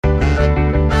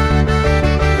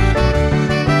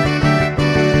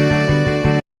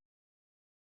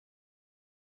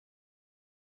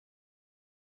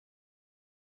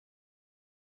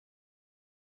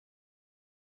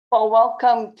Well,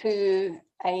 welcome to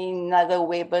another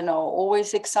webinar.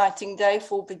 Always exciting day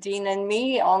for Bedine and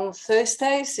me. On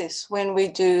Thursdays is when we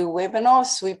do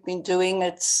webinars. We've been doing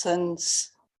it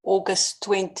since August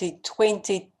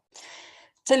 2020.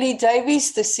 Tilly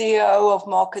Davies, the CEO of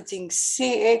Marketing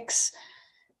CX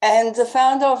and the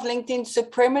founder of LinkedIn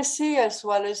Supremacy, as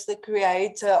well as the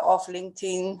creator of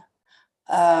LinkedIn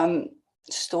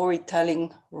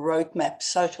Storytelling Roadmap,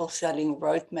 Social Selling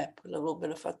Roadmap, a little bit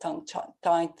of a tongue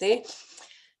tied there.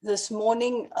 This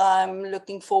morning, I'm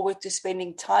looking forward to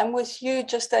spending time with you.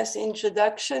 Just as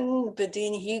introduction,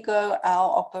 Bedine Higo, our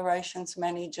operations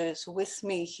manager, is with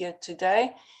me here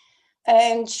today,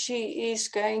 and she is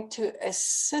going to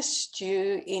assist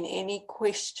you in any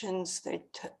questions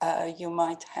that you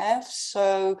might have.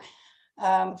 So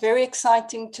very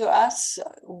exciting to us.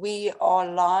 We are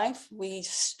live. We're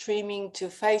streaming to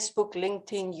Facebook,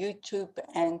 LinkedIn, YouTube,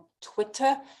 and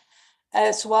Twitter,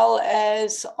 as well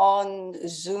as on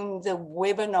Zoom, the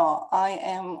webinar. I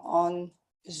am on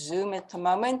Zoom at the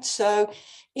moment. So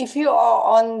if you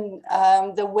are on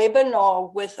the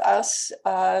webinar with us,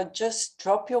 just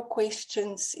drop your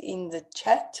questions in the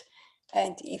chat.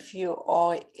 And if you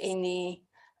are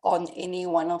on any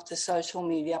one of the social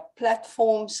media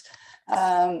platforms,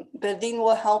 Bedine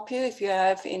will help you. If you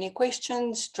have any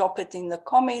questions, drop it in the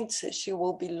comments. She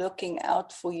will be looking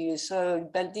out for you. So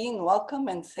Bedine, welcome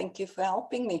and thank you for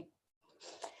helping me.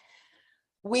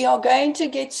 We are going to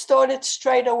get started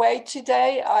straight away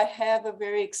today. I have a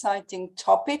very exciting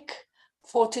topic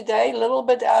for today, a little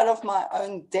bit out of my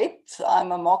own depth.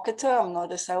 I'm a marketer, I'm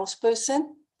not a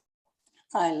salesperson.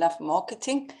 I love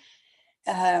marketing.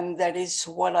 That is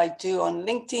what I do on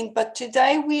LinkedIn. But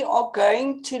today we are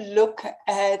going to look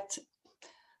at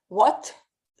what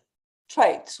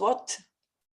traits, what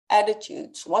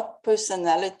attitudes, what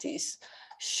personalities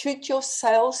should your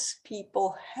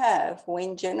salespeople have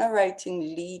when generating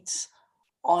leads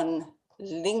on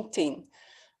LinkedIn.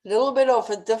 A little bit of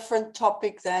a different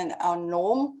topic than our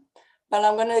norm, but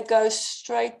I'm going to go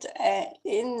straight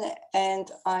in,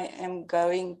 and I am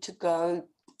going to go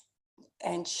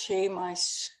and share my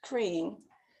screen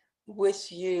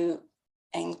with you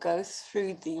and go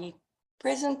through the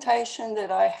presentation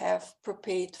that I have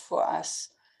prepared for us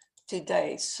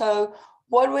today. So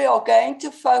what we are going to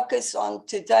focus on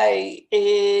today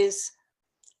is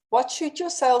what should your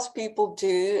salespeople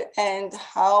do and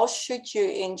how should you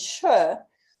ensure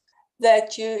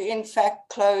that you in fact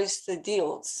close the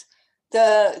deals.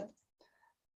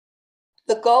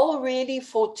 The goal really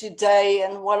for today,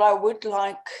 and what I would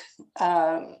like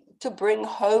to bring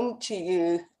home to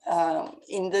you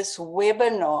in this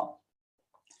webinar,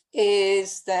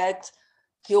 is that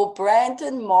your brand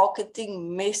and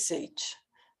marketing message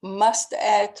must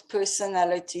add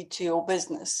personality to your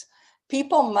business.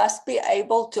 People must be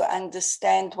able to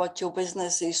understand what your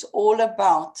business is all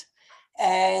about,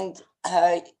 and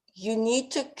you need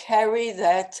to carry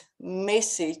that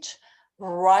message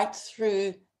right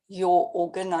through your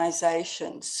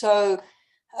organization. So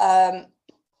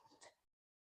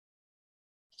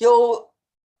your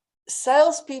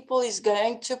salespeople is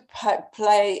going to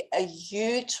play a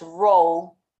huge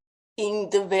role in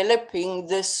developing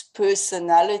this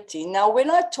personality. Now,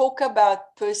 when I talk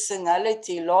about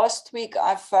personality, last week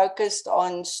I focused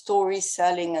on story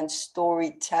selling and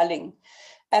storytelling.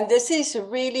 And this is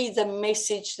really the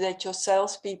message that your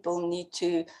salespeople need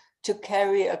to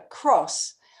carry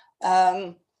across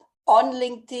on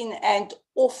LinkedIn and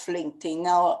off LinkedIn.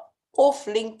 Now, off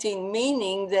LinkedIn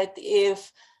meaning that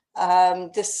if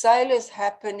the sale is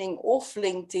happening off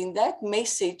LinkedIn, that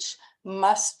message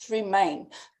must remain.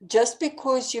 Just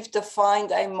because you've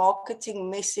defined a marketing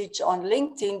message on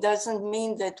LinkedIn doesn't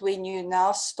mean that when you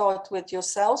now start with your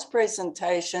sales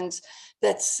presentations,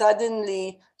 that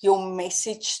suddenly your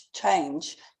message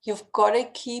change. You've got to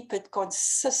keep it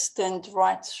consistent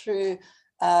right through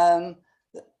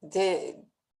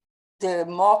the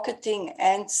marketing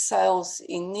and sales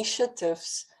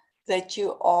initiatives that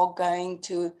you are going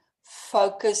to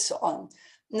focus on.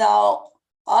 Now,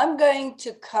 I'm going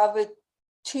to cover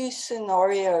two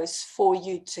scenarios for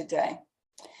you today.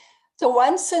 The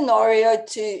one scenario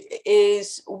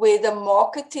is where the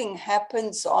marketing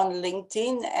happens on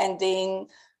LinkedIn, and then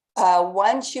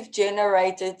once you've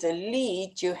generated a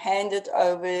lead, you hand it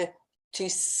over to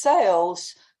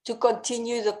sales to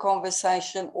continue the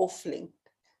conversation off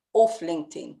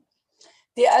LinkedIn.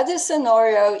 The other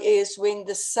scenario is when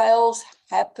the sales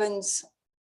happens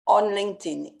on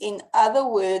LinkedIn. In other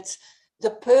words,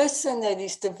 the person that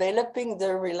is developing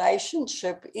the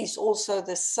relationship is also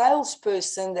the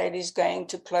salesperson that is going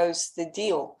to close the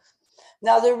deal.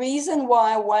 Now, the reason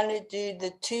why I want to do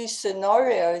the two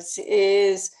scenarios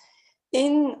is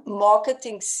In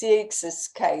Marketing CX's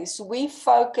case, we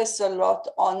focus a lot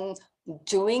on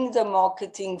doing the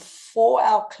marketing for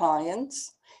our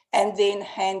clients and then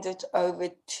hand it over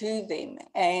to them.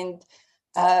 And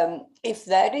if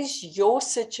that is your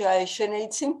situation,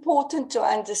 it's important to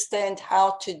understand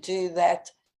how to do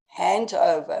that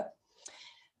handover.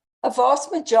 A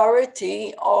vast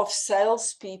majority of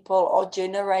salespeople are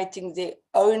generating their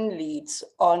own leads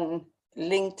on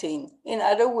LinkedIn. In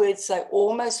other words, they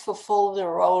almost fulfill the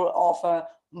role of a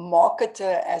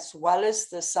marketer as well as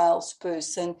the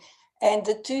salesperson. And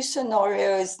the two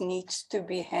scenarios needs to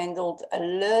be handled a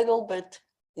little bit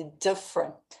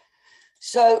different.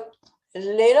 So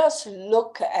let us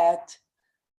look at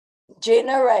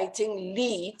generating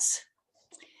leads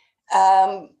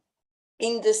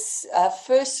in this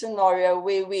first scenario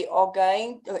where we are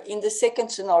going, in the second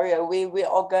scenario where we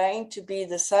are going to be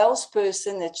the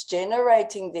salesperson that's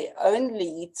generating their own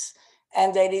leads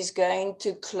and that is going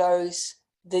to close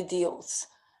the deals.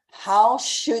 How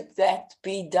should that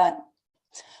be done?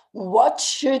 What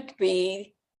should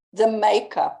be the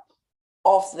makeup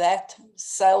of that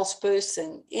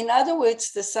salesperson? In other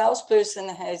words, the salesperson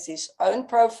has his own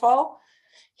profile.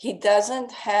 He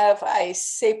doesn't have a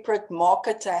separate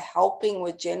marketer helping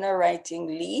with generating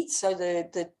leads. So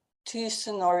the two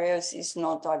scenarios is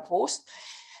not divorced.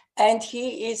 And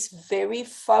he is very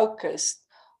focused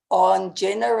on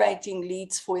generating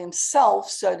leads for himself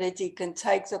so that he can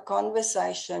take the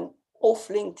conversation off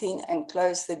LinkedIn and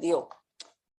close the deal.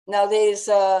 Now, there's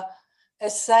a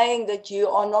saying that you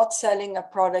are not selling a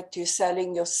product, you're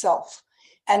selling yourself.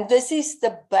 And this is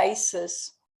the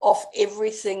basis of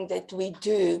everything that we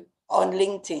do on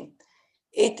LinkedIn.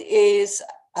 It is,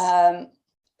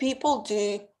 people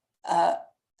do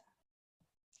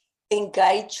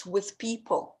engage with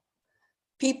people.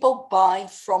 People buy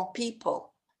from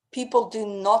people. People do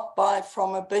not buy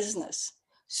from a business.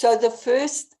 So the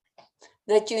first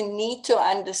that you need to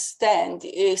understand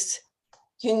is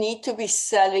you need to be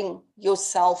selling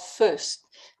yourself first.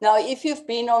 Now, if you've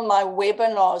been on my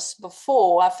webinars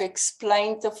before, I've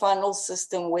explained the funnel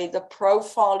system where the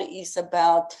profile is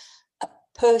about a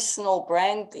personal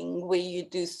branding, where you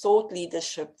do thought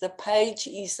leadership. The page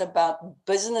is about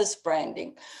business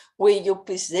branding, where you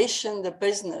position the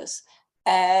business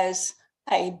as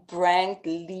a brand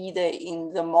leader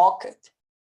in the market.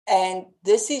 And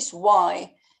this is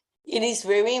why it is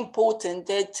very important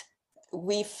that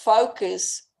we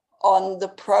focus on the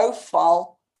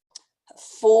profile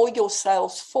for your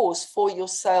sales force, for your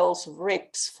sales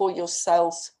reps, for your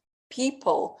sales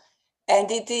people. And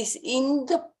it is in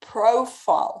the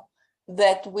profile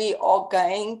that we are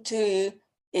going to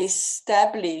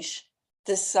establish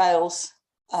the sales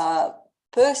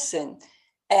person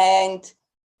and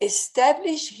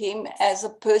establish him as a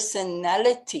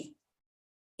personality.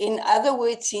 In other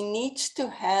words, he needs to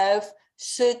have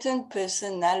certain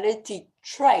personality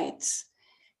traits,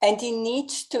 and he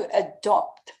needs to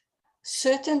adopt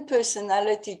certain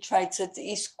personality traits that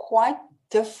is quite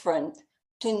different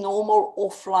to normal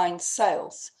offline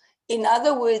sales. In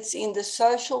other words, in the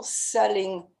social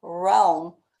selling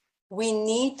realm, we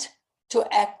need to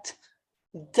act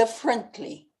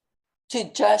differently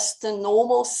to just the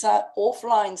normal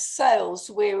offline sales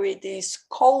where it is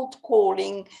cold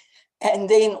calling and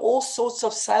then all sorts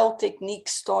of sale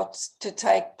techniques starts to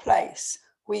take place,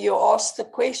 where you ask the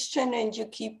question and you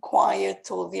keep quiet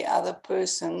till the other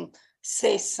person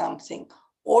says something.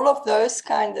 All of those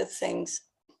kind of things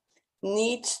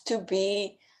needs to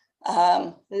be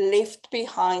left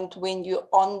behind when you're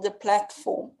on the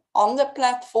platform. On the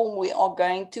platform, we are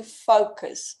going to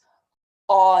focus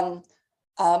on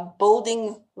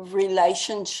building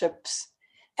relationships,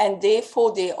 and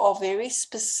therefore there are very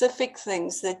specific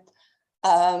things that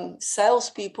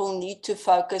salespeople need to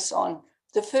focus on.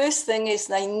 The first thing is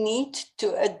they need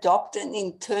to adopt and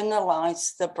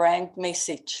internalize the brand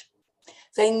message.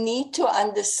 They need to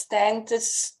understand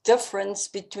this difference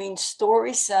between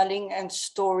story selling and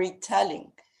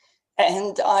storytelling.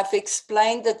 And I've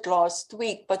explained it last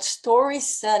week, but story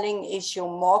selling is your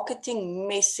marketing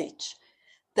message,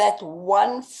 that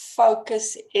one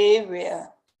focus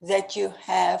area that you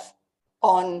have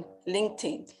on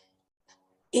LinkedIn.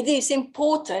 It is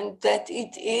important that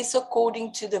it is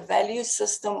according to the value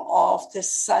system of the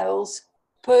sales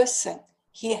person.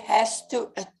 He has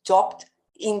to adopt,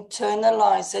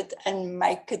 internalize it, and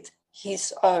make it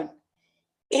his own.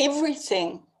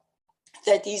 Everything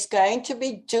that he's going to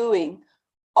be doing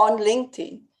on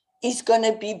LinkedIn is going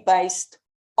to be based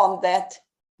on that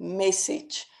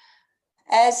message.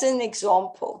 As an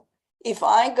example, if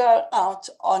I go out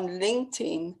on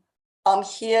LinkedIn, I'm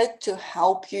here to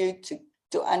help you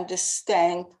to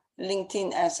understand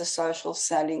LinkedIn as a social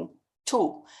selling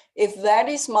tool. If that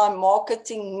is my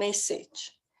marketing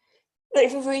message,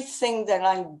 everything that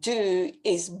I do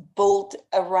is built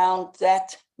around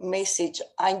that message.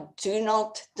 I do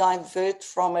not divert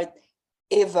from it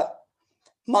ever.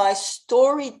 My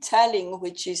storytelling,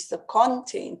 which is the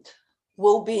content,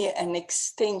 will be an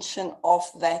extension of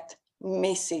that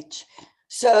message.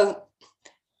 So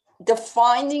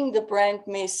defining the brand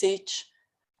message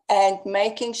and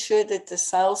making sure that the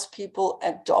salespeople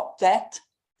adopt that,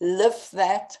 live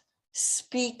that,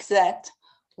 speak that,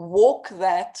 walk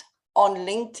that on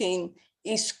LinkedIn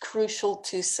is crucial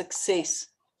to success.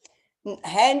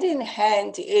 Hand in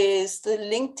hand is the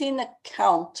LinkedIn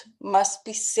account must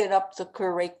be set up the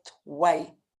correct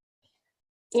way.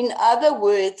 In other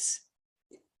words,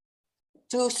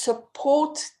 to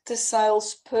support the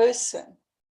salesperson,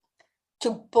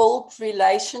 to build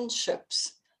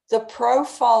relationships, the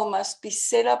profile must be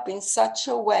set up in such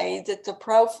a way that the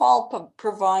profile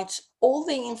provides all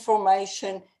the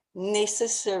information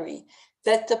necessary,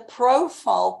 that the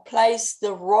profile plays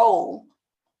the role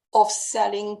of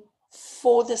selling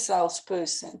for the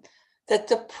salesperson, that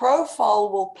the profile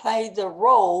will play the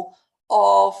role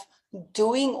of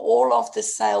doing all of the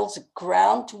sales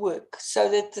groundwork so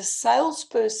that the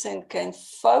salesperson can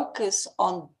focus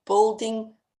on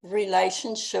building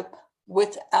relationship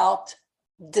without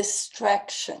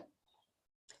distraction.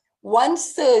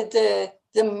 Once the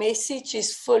message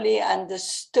is fully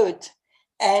understood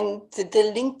and the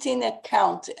LinkedIn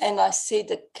account, and I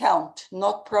said account,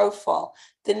 not profile,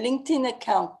 the LinkedIn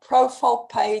account, profile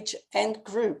page and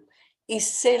group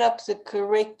is set up the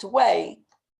correct way,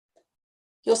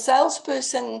 your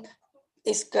salesperson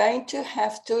is going to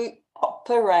have to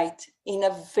operate in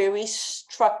a very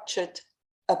structured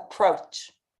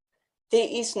approach. There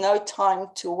is no time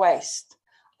to waste.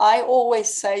 I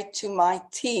always say to my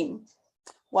team,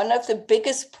 one of the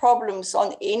biggest problems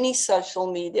on any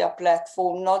social media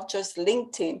platform, not just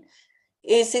LinkedIn,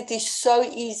 is it is so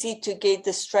easy to get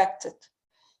distracted.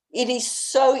 It is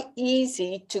so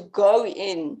easy to go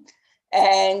in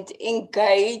and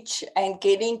engage and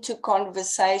get into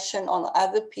conversation on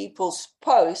other people's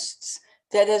posts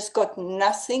that has got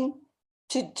nothing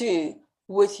to do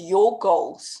with your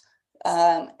goals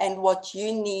and what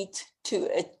you need to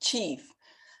achieve.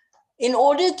 In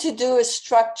order to do a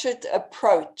structured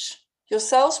approach, your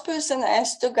salesperson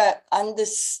has to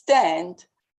understand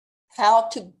how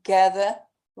to gather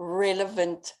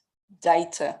relevant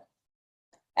data.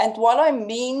 And what I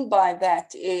mean by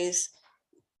that is,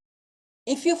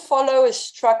 if you follow a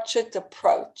structured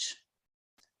approach,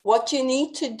 what you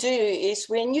need to do is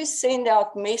when you send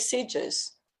out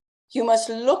messages, you must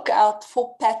look out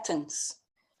for patterns.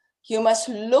 You must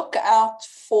look out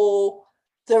for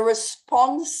the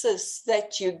responses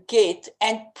that you get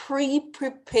and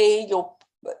prepare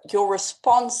your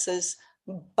responses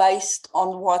based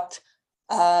on what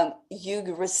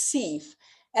you receive.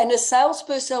 And a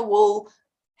salesperson will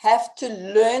have to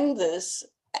learn this,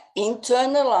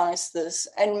 internalize this,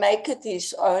 and make it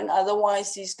his own.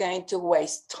 Otherwise, he's going to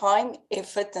waste time,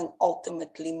 effort, and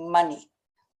ultimately money.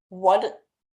 What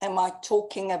am I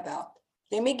talking about?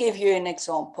 Let me give you an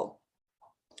example.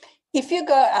 If you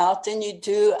go out and you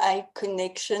do a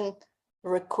connection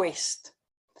request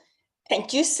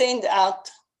and you send out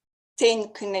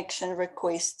 10 connection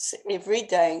requests every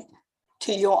day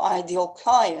to your ideal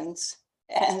clients,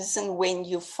 as and when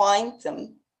you find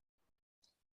them,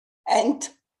 and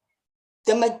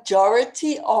the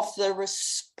majority of the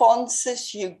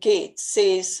responses you get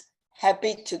says,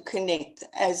 happy to connect,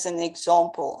 as an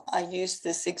example. I used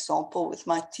this example with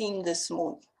my team this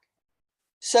morning.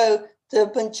 So the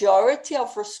majority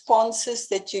of responses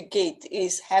that you get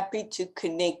is happy to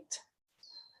connect.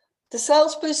 The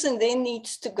salesperson then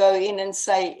needs to go in and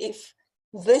say, if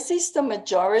this is the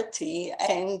majority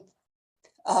and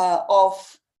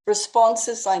of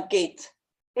responses I get,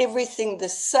 everything the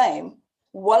same,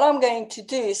 what I'm going to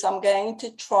do is I'm going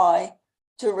to try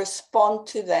to respond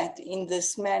to that in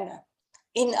this manner.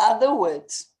 In other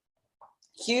words,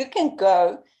 you can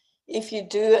go, if you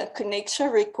do a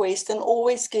connection request, and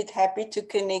always get happy to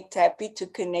connect, happy to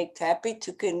connect, happy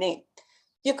to connect.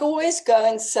 You can always go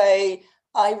and say,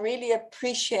 I really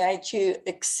appreciate you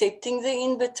accepting the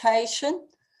invitation,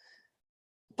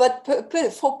 but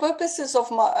for purposes of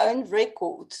my own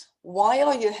records, why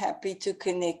are you happy to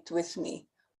connect with me?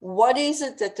 What is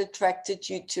it that attracted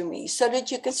you to me? So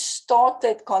that you can start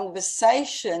that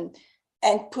conversation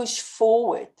and push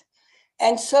forward.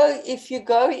 And so if you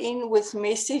go in with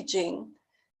messaging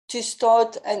to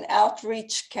start an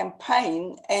outreach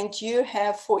campaign and you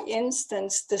have, for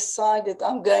instance, decided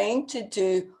I'm going to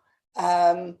do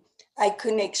a a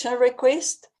connection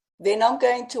request. Then I'm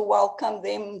going to welcome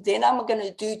them. Then I'm going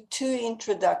to do 2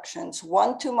 introductions,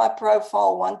 one to my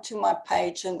profile, one to my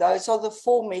page. And those are the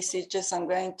 4 messages I'm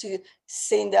going to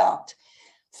send out.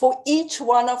 For each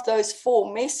one of those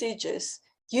 4 messages,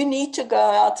 you need to go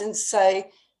out and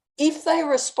say, if they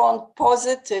respond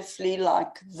positively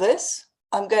like this,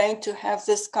 I'm going to have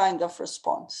this kind of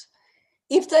response.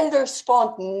 If they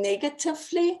respond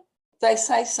negatively, they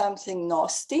say something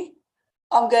nasty,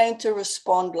 I'm going to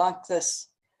respond like this.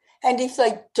 And if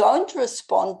they don't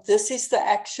respond, this is the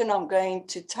action I'm going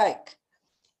to take.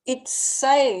 It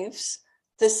saves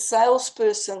the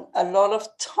salesperson a lot of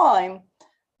time,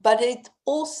 but it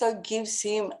also gives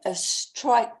him a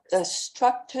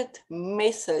structured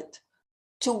method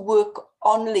to work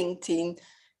on LinkedIn.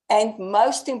 And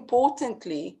most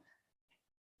importantly,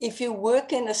 if you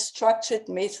work in a structured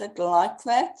method like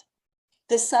that,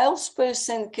 the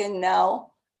salesperson can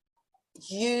now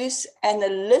use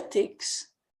analytics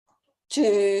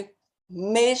to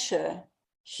measure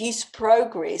his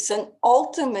progress. And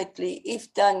ultimately,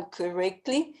 if done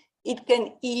correctly, it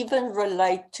can even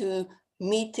relate to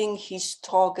meeting his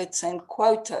targets and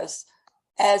quotas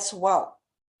as well.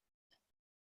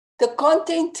 The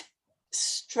content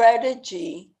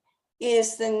strategy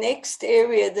is the next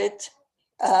area that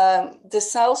the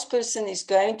salesperson is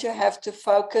going to have to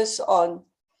focus on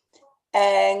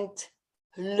and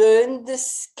learn the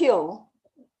skill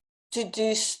to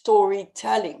do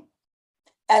storytelling.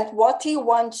 And what he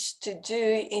wants to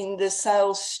do in the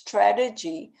sales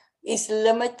strategy is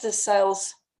limit the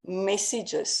sales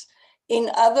messages. In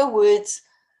other words,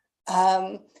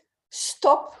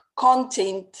 stop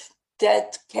content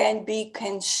that can be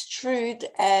construed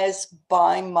as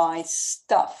buy my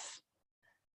stuff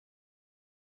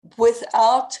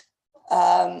without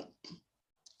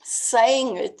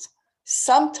saying it.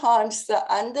 Sometimes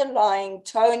the underlying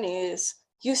tone is,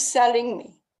 you're selling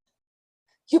me.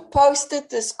 You posted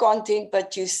this content,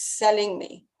 but you're selling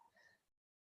me.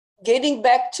 Getting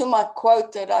back to my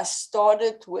quote that I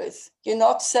started with, you're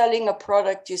not selling a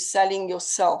product, you're selling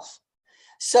yourself.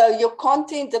 So your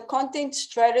content, the content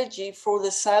strategy for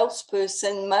the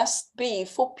salesperson must be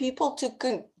for people to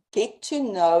get to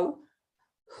know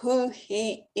who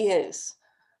he is.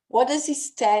 What does he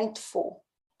stand for?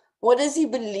 What does he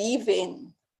believe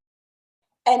in?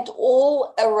 And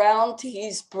all around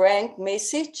his brand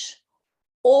message,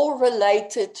 all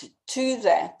related to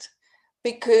that.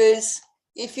 Because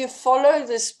if you follow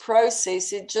this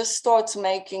process, it just starts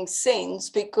making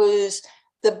sense, because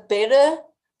the better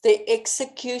the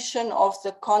execution of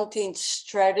the content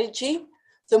strategy,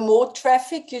 the more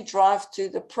traffic you drive to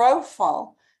the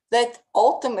profile, that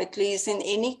ultimately is, in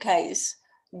any case,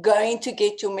 going to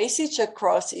get your message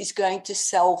across, is going to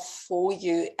sell for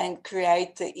you and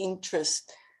create the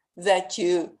interest that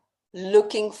you're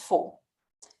looking for.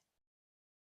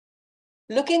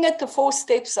 Looking at the 4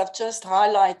 steps I've just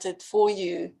highlighted for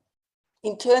you,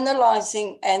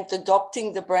 internalizing and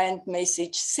adopting the brand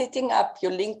message, setting up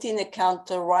your LinkedIn account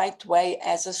the right way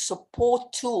as a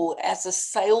support tool, as a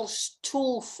sales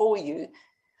tool for you,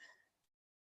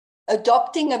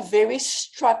 adopting a very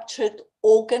structured,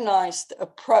 organized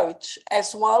approach,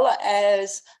 as well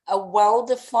as a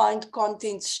well-defined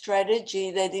content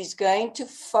strategy that is going to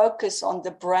focus on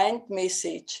the brand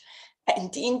message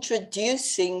and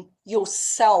introducing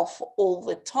yourself all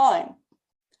the time.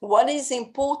 What is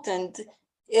important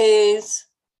is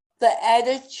the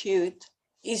attitude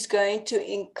is going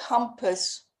to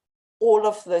encompass all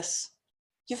of this.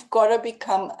 You've got to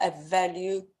become a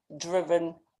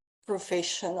value-driven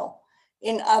professional.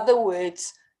 In other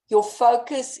words, your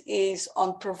focus is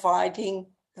on providing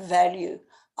value.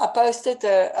 I posted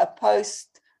a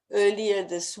post earlier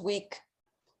this week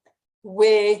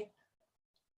where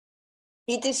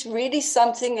it is really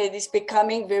something that is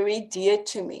becoming very dear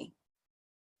to me.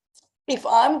 If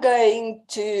I'm going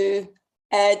to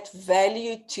add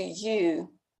value to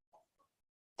you,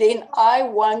 then I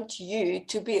want you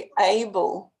to be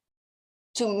able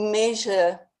to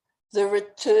measure the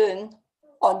return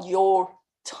on your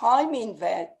time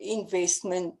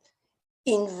investment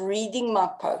in reading my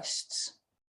posts.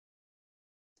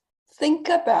 Think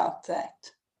about that.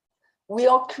 We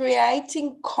are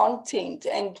creating content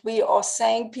and we are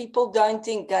saying people don't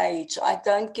engage, I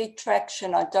don't get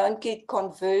traction, I don't get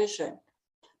conversion.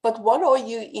 But what are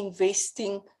you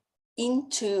investing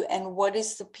into, and what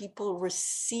is the people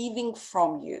receiving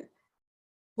from you?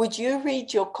 Would you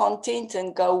read your content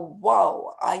and go,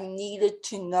 wow, I needed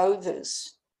to know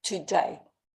this today.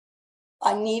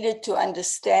 I needed to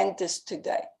understand this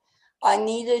today. I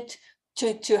needed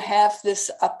to have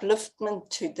this upliftment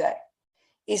today.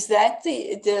 Is that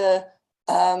the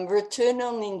return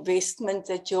on investment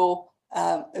that your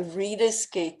readers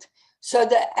get. So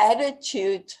the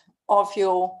attitude of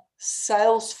your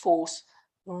sales force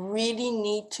really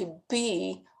need to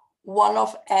be one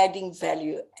of adding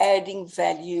value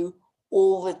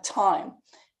all the time.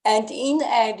 And in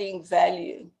adding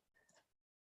value,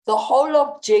 the whole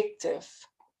objective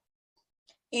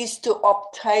is to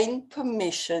obtain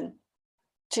permission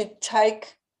to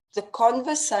take the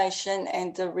conversation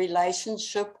and the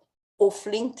relationship off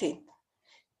LinkedIn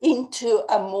into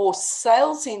a more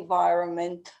sales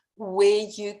environment where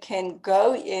you can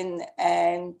go in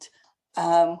and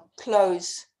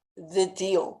close the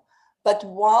deal. But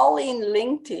while in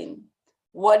LinkedIn,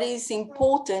 what is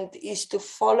important is to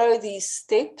follow these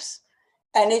steps.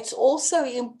 And it's also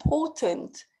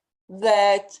important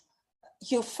that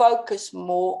you focus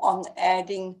more on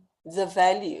adding the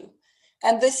value.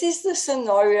 And this is the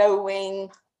scenario when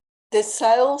the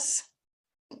sales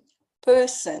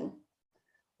person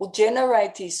will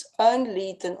generate his own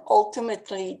lead and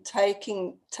ultimately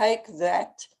take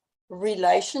that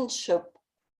relationship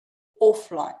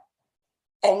offline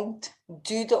and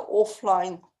do the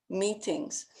offline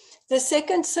meetings. The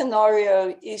second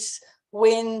scenario is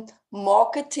when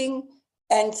marketing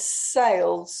and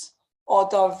sales are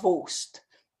divorced.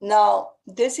 Now,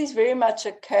 this is very much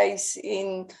a case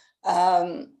in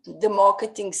the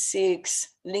Marketing CX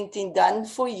LinkedIn Done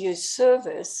For You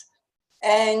service.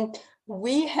 And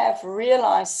we have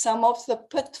realized some of the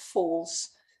pitfalls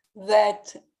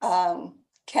that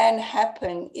can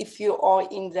happen if you are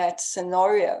in that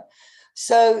scenario.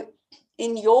 So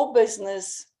in your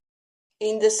business,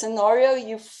 in the scenario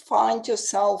you find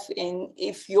yourself in,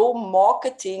 if your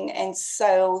marketing and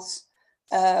sales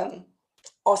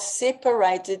are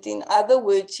separated, in other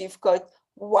words, you've got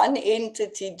one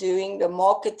entity doing the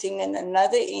marketing and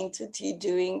another entity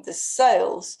doing the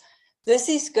sales, this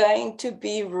is going to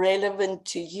be relevant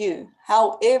to you.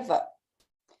 However,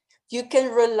 you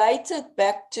can relate it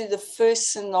back to the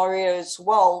first scenario as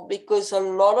well, because a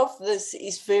lot of this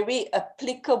is very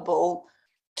applicable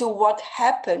to what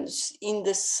happens in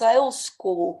the sales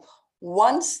call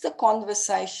once the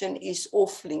conversation is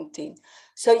off LinkedIn.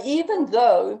 So even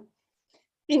though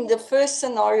in the first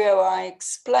scenario I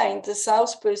explained, the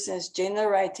salesperson is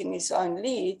generating his own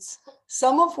leads,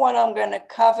 some of what I'm going to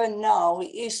cover now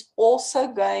is also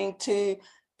going to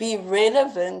be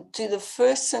relevant to the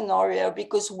first scenario,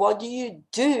 because what do you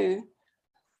do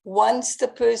once the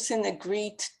person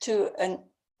agreed to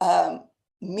a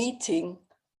meeting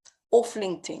off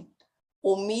LinkedIn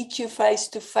or meet you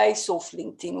face-to-face off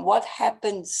LinkedIn? What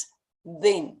happens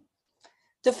then?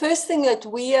 The first thing that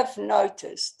we have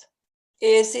noticed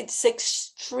is it's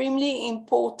extremely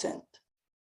important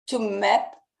to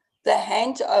map the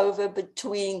handover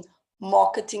between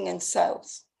marketing and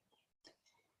sales.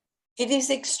 It is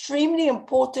extremely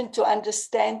important to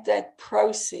understand that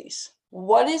process.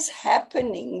 What is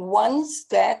happening once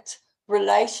that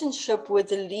relationship with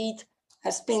the lead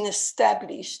has been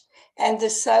established and the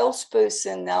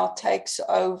salesperson now takes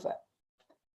over?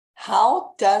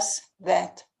 How does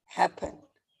that happen?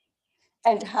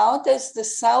 And how does the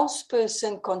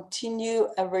salesperson continue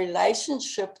a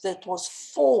relationship that was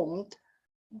formed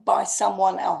by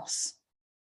someone else?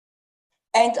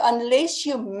 And unless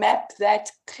you map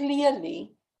that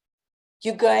clearly,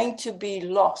 you're going to be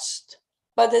lost.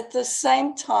 But at the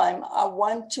same time, I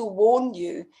want to warn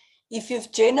you, if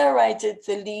you've generated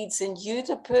the leads and you're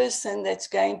the person that's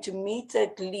going to meet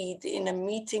that lead in a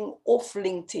meeting off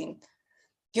LinkedIn,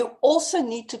 you also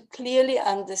need to clearly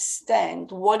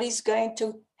understand what is going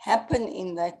to happen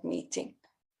in that meeting.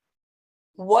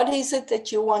 What is it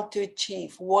that you want to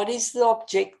achieve? What is the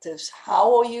objectives?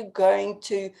 How are you going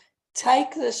to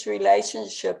take this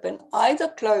relationship and either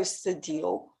close the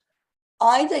deal,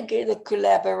 either get a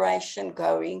collaboration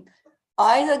going,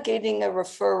 either getting a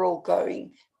referral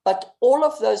going? But all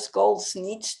of those goals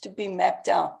needs to be mapped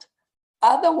out.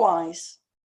 Otherwise,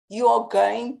 you are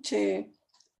going to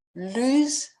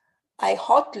lose a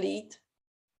hot lead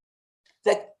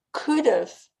that could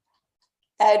have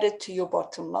added to your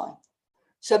bottom line.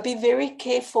 So be very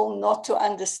careful not to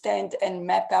understand and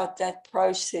map out that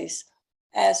process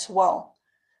as well.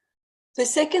 The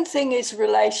second thing is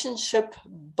relationship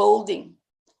building.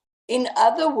 In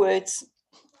other words,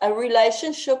 a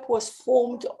relationship was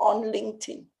formed on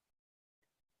LinkedIn.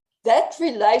 That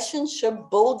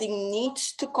relationship building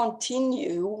needs to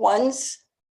continue once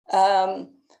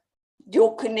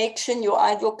your connection, your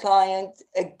ideal client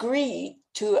agreed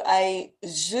to a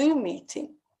Zoom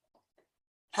meeting.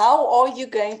 How are you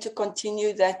going to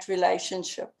continue that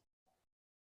relationship?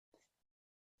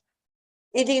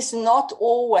 it is not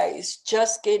always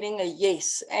just getting a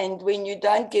yes. And when you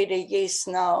don't get a yes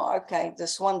now, okay,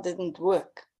 this one didn't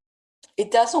work.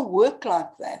 It doesn't work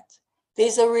like that.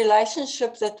 There's a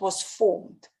relationship that was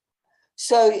formed.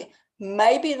 So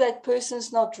maybe that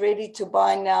person's not ready to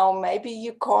buy now. Maybe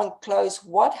you can't close.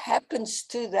 What happens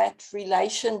to that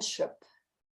relationship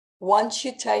once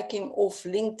you take him off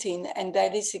LinkedIn? And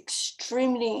that is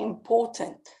extremely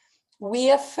important. We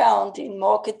have found in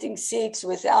Marketing CX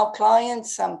with our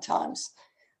clients sometimes,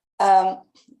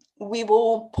 we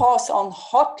will pass on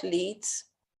hot leads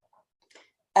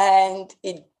and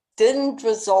it didn't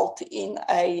result in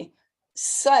a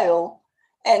sale,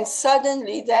 and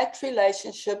suddenly that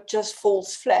relationship just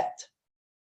falls flat.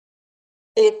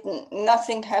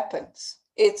 Nothing happens.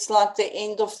 It's like the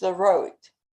end of the road.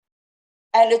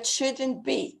 And it shouldn't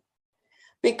be,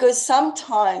 because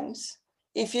sometimes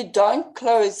if you don't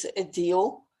close a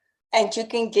deal and you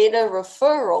can get a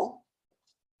referral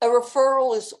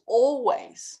is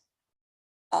always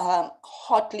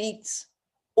hot leads,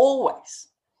 always.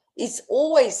 It's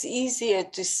always easier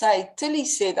to say, Tilly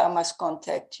said I must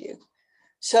contact you.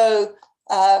 So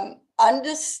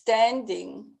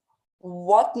understanding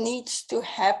what needs to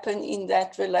happen in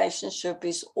that relationship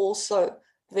is also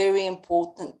very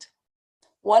important.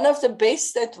 One of the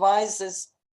best advices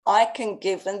I can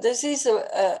give, and this is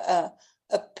a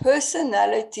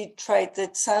personality trait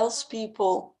that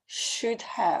salespeople should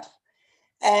have,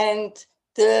 and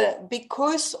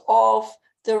because of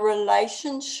the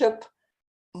relationship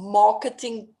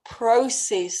marketing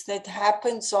process that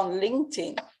happens on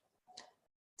LinkedIn,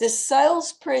 the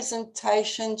sales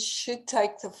presentation should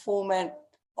take the format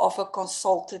of a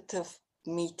consultative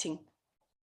meeting.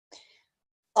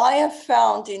 I have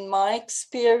found in my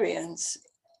experience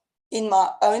in my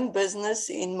own business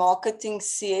in Marketing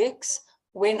CX,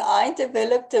 when I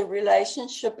developed a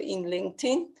relationship in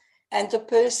LinkedIn and the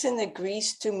person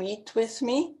agrees to meet with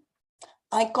me,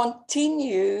 I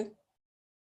continue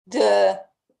the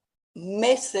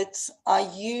methods I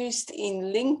used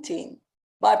in LinkedIn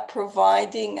by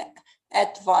providing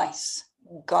advice,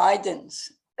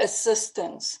 guidance,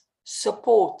 assistance,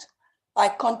 support. I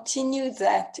continue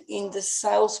that in the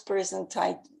sales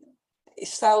presentation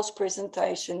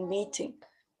meeting.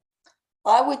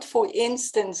 I would, for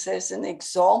instance, as an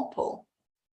example,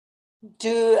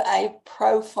 do a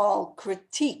profile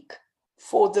critique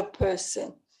for the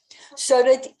person so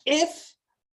that if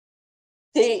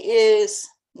there is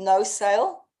no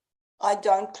sale, I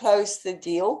don't close the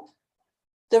deal,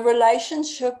 the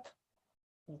relationship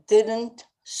didn't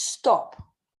stop.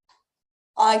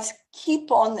 I keep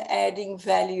on adding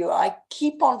value. I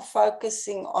keep on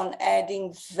focusing on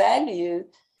adding value,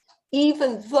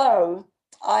 even though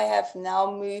I have now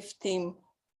moved him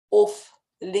off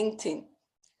LinkedIn.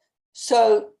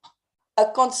 So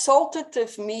a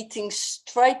consultative meeting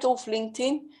straight off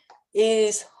LinkedIn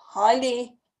is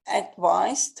highly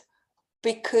advised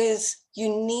because you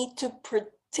need to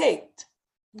protect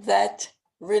that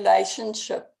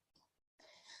relationship.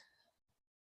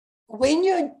 When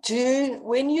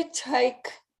you take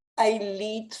a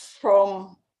lead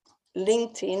from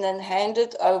LinkedIn and hand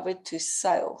it over to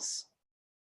sales,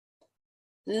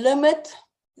 limit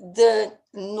the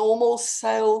normal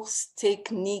sales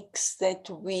techniques that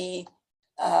we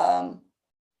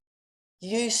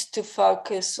used to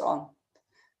focus on.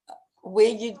 Where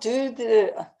you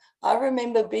do I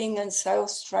remember being in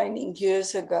sales training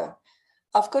years ago.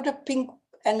 I've got a pink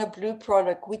and a blue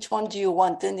product, which one do you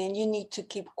want? And then you need to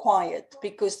keep quiet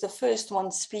because the first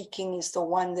one speaking is the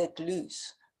one that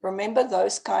loses. Remember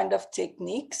those kind of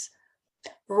techniques?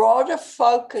 Rather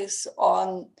focus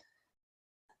on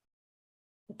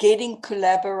getting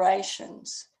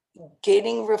collaborations,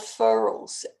 getting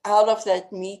referrals out of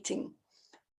that meeting.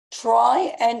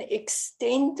 Try and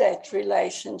extend that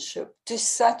relationship to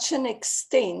such an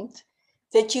extent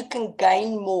that you can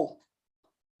gain more.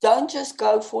 Don't just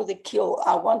go for the kill.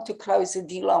 I want to close the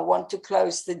deal. I want to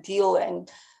close the deal and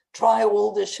try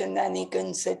all the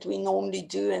shenanigans that we normally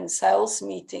do in sales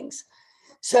meetings.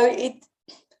 So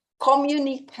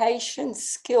communication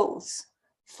skills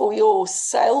for your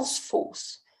sales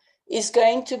force is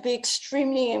going to be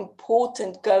extremely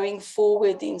important going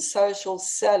forward in social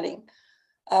selling,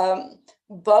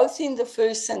 both in the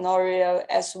first scenario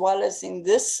as well as in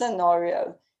this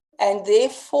scenario. And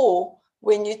therefore,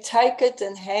 when you take it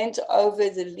and hand over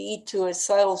the lead to a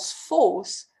sales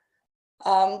force,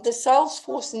 the sales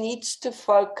force needs to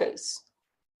focus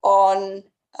on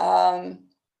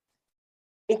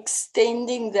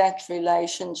extending that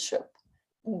relationship,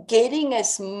 getting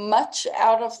as much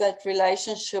out of that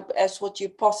relationship as what you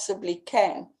possibly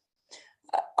can.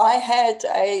 I had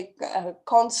a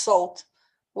consult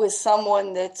with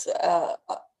someone that's a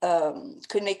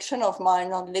connection of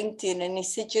mine on LinkedIn, and he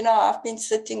said, you know, I've been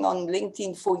sitting on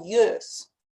LinkedIn for years.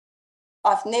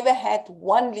 I've never had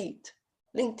one lead.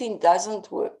 LinkedIn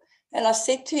doesn't work. And I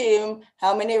said to him,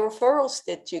 how many referrals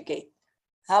did you get?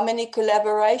 How many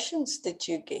collaborations did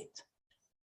you get?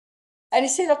 And he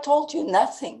said, I told you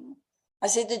nothing. I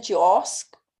said, did you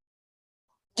ask?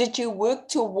 Did you work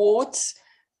towards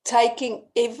taking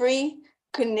every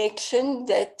connection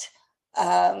that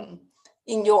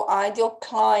in your ideal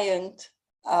client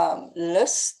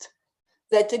list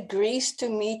that agrees to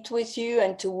meet with you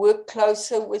and to work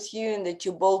closer with you and that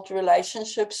you build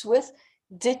relationships with?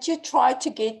 Did you try to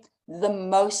get the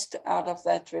most out of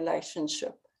that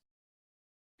relationship?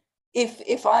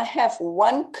 If I have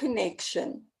one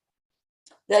connection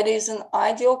that is an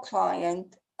ideal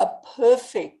client, a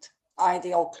perfect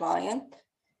ideal client,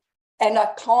 and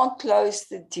I can't close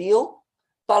the deal,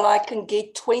 but I can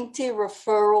get 20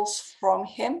 referrals from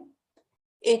him,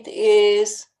 it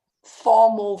is far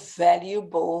more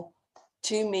valuable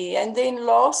to me. And then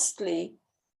lastly,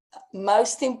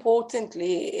 most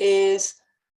importantly, is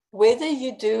whether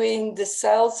you're doing the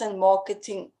sales and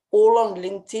marketing all on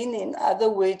LinkedIn. In other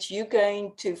words, you're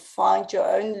going to find your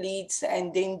own leads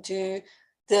and then do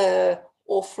the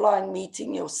offline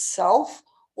meeting yourself,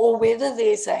 or whether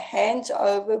there's a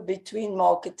handover between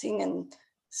marketing and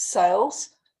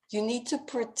sales, you need to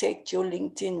protect your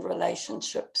LinkedIn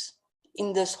relationships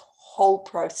in this whole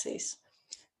process.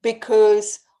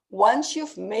 Because once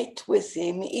you've met with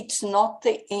them, it's not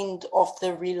the end of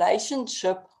the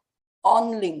relationship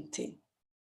on LinkedIn.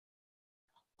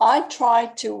 I try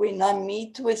to, when I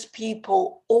meet with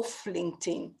people off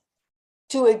LinkedIn,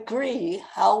 to agree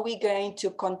how we're going to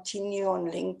continue on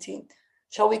LinkedIn.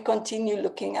 Shall we continue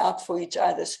looking out for each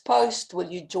other's posts? Will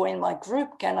you join my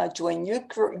group? Can I join your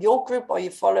group? Are you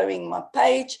following my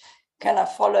page? Can I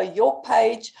follow your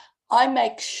page? I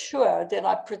make sure that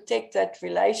I protect that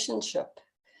relationship,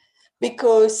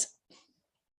 because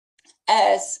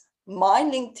as my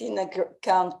LinkedIn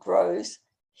account grows,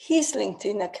 his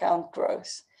LinkedIn account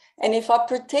grows. And if I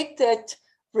protect that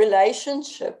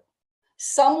relationship,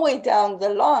 somewhere down the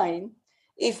line,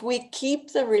 if we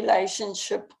keep the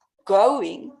relationship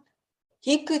going,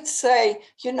 he could say,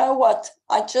 you know what,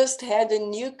 I just had a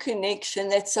new connection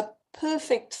that's a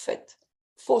perfect fit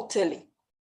for Tilly.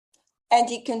 And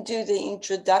he can do the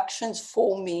introductions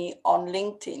for me on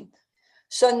LinkedIn.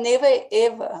 So never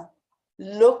ever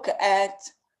look at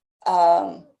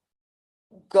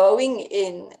going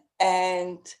in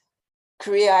and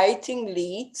creating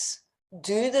leads,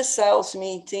 do the sales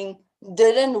meeting,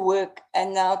 didn't work,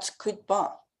 and now it's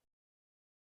goodbye.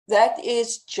 That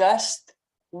is just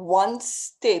one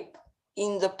step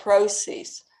in the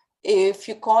process. If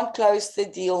you can't close the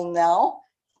deal now,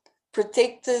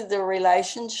 protect the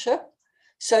relationship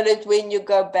so that when you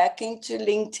go back into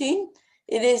LinkedIn,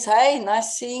 it is, hey,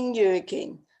 nice seeing you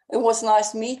again. It was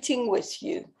nice meeting with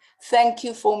you. Thank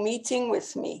you for meeting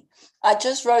with me. I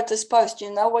just wrote this post.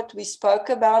 You know what we spoke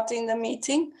about in the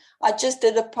meeting? I just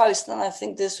did a post, and I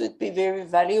think this would be very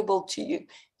valuable to you.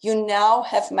 You now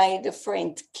have made a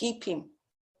friend. Keep him.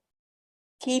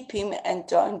 Keep him and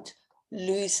don't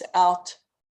lose out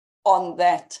on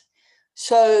that.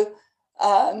 So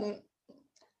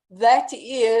that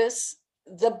is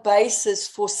the basis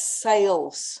for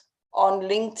sales on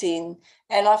LinkedIn.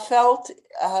 And I felt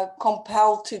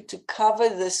compelled to cover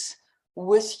this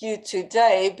with you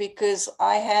today, because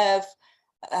I have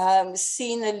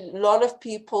seen a lot of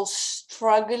people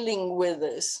struggling with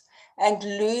this and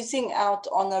losing out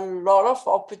on a lot of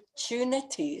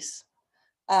opportunities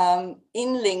in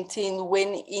LinkedIn,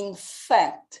 when in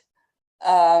fact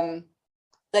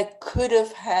they could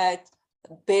have had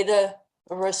better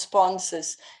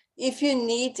responses. If you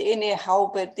need any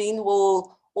help, Dean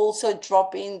will also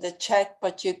drop in the chat,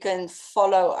 but you can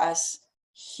follow us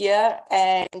here.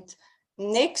 And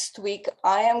next week,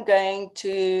 I am going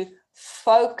to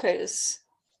focus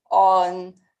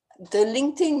on the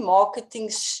LinkedIn marketing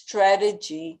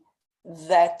strategy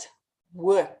that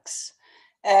works.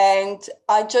 And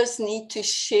I just need to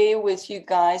share with you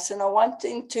guys, and I want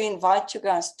to invite you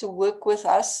guys to work with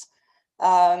us.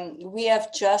 We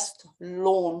have just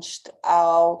launched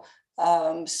our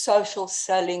social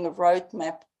selling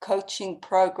roadmap coaching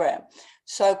program.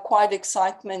 So quite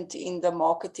excitement in the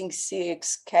marketing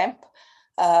CX camp.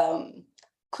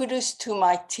 Kudos to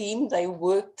my team. They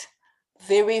worked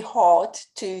very hard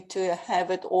to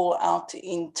have it all out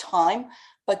in time,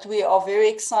 but we are very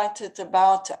excited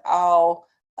about our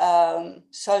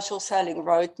social selling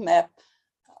roadmap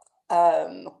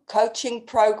coaching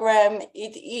program.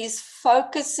 It is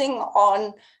focusing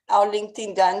on our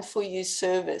LinkedIn Done For You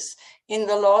service. In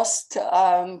the last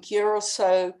year or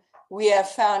so, we have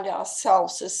found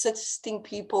ourselves assisting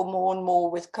people more and more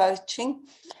with coaching.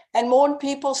 And more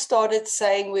people started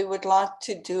saying we would like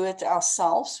to do it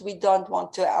ourselves. We don't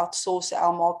want to outsource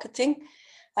our marketing.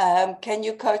 Can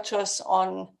you coach us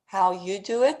on how you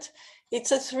do it?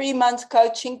 It's a 3-month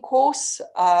coaching course,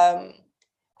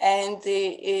 and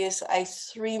there is a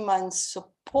 3-month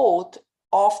support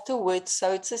afterwards.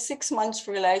 So it's a 6-month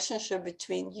relationship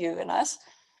between you and us.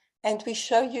 And we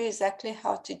show you exactly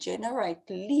how to generate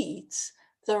leads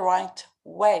the right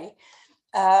way.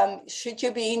 Should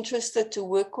you be interested to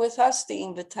work with us, the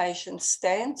invitation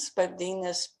stands. Berdine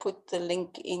has put the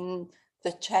link in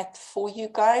the chat for you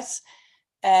guys.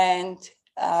 And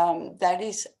that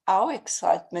is our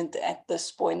excitement at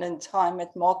this point in time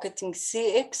at Marketing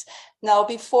CX. Now,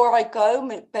 before I go,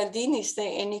 Berdine, is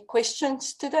there any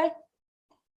questions today?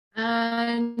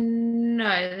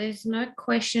 No, there's no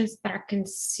questions that I can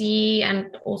see,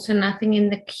 and also nothing in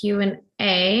the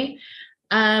Q&A.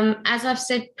 As I've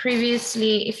said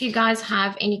previously, if you guys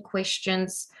have any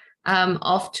questions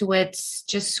afterwards,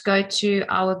 just go to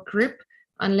our group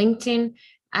on LinkedIn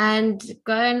and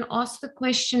go and ask the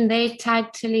question there.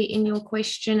 Tag Tilly in your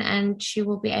question and she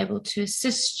will be able to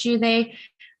assist you there,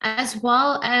 as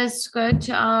well as go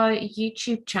to our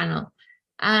YouTube channel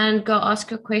and go ask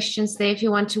your questions there if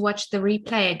you want to watch the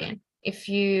replay again. If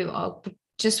you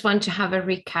just want to have a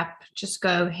recap, just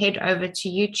go head over to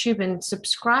YouTube and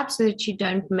subscribe so that you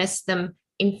don't miss them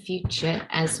in future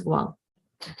as well.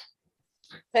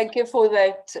 Thank you for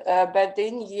that,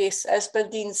 Berdine. Yes, as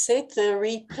Berdine said, the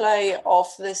replay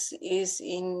of this is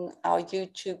in our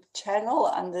YouTube channel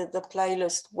under the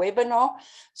playlist webinar.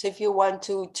 So if you want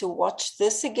to watch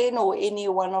this again or any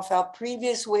one of our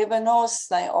previous webinars,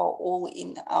 they are all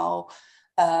in our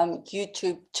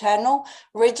YouTube channel.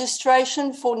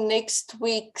 Registration for next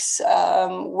week's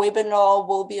webinar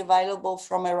will be available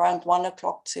from around 1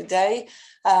 o'clock today.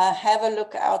 Have a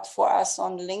look out for us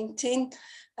on LinkedIn.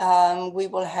 We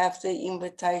will have the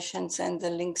invitations and the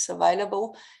links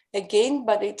available again,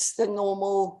 but it's the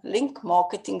normal link,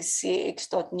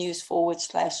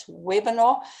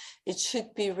 marketingcx.news/webinar. It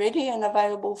should be ready and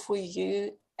available for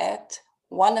you at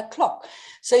 1 o'clock.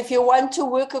 So if you want to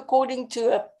work according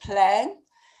to a plan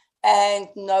and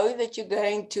know that you're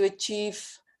going to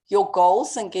achieve your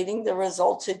goals and getting the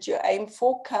results that you aim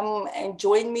for, come and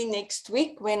join me next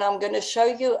week when I'm going to show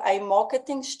you a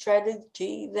marketing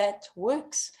strategy that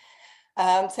works.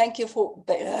 Thank you,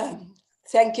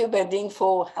 Berdine,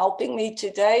 for helping me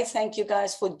today. Thank you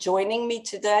guys for joining me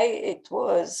today. It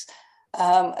was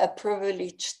a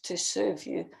privilege to serve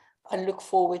you. I look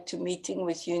forward to meeting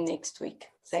with you next week.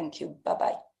 Thank you.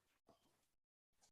 Bye-bye.